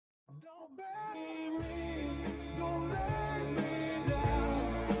Don't let me down.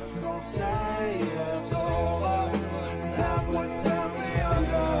 Don't say it's over. Stop what's me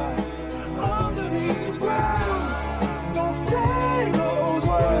underneath the ground. Don't say those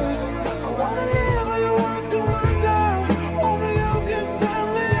words. I wanna hear your words going down. Only you can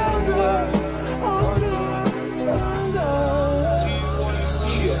send me under.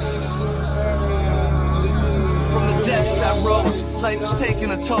 From the depths I rose, life is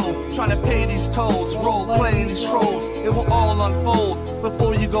taking a toll. Trying to pay these tolls, role playing these trolls. It will all unfold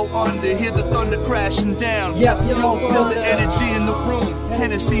before you go under. Hear the thunder crashing down. Yep, Feel the energy in the room.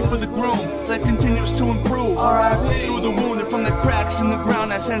 Hennessy for the groom. Life continues to improve. Through the wound and from the cracks in the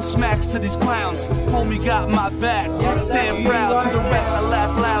ground, I send smacks to these clowns. Homie got my back. Stand proud. To the rest, I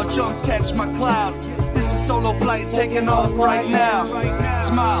laugh loud. Jump, catch my cloud. This is solo flight taking off right now.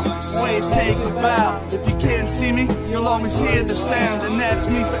 Smile, wave, take a bow. If you can't see me, you'll always hear the sound. And that's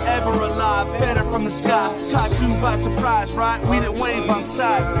me forever alive, better from the sky. Caught you by surprise, right? We didn't wave on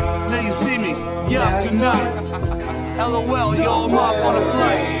sight. Now you see me, yup, good night. LOL, yo, I'm off on a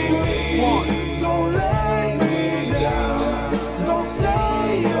flight. One. Don't let me down. Don't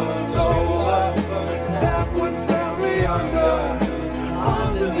say it's over. Stop what's me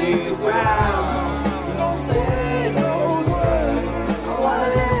underneath the ground. Don't say those words. I wanna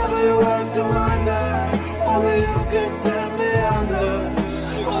hear your words come under. Only you can send me under.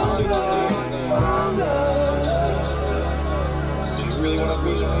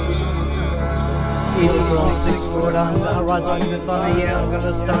 Even from 6 foot under, I rise on the thunder, yeah, I'm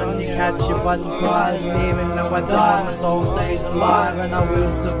gonna stun you, catch you by surprise. And even though I die, my soul stays alive, and I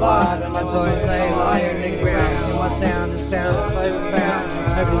will survive. And my bones they lie in the ground, till my sound is found, it's so profound.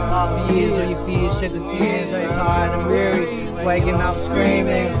 Over these past years, all your fears shed the tears, no tired and weary. Waking up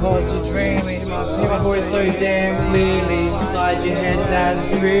screaming, cause you're dreaming. My voice so damn clearly, inside your head that is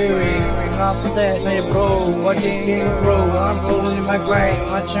dreary. I'm upset, no bro, what you skin grow. I'm rolling in my grave,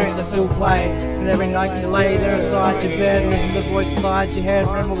 my tunes I still play. And every night you lay there inside your bed, listen to the voice inside your head.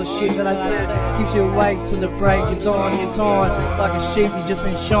 Remember the shit that I said, keeps you awake till the break of dawn. You're torn, like a sheep you just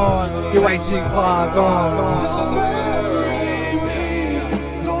been shorn. You're way too far gone.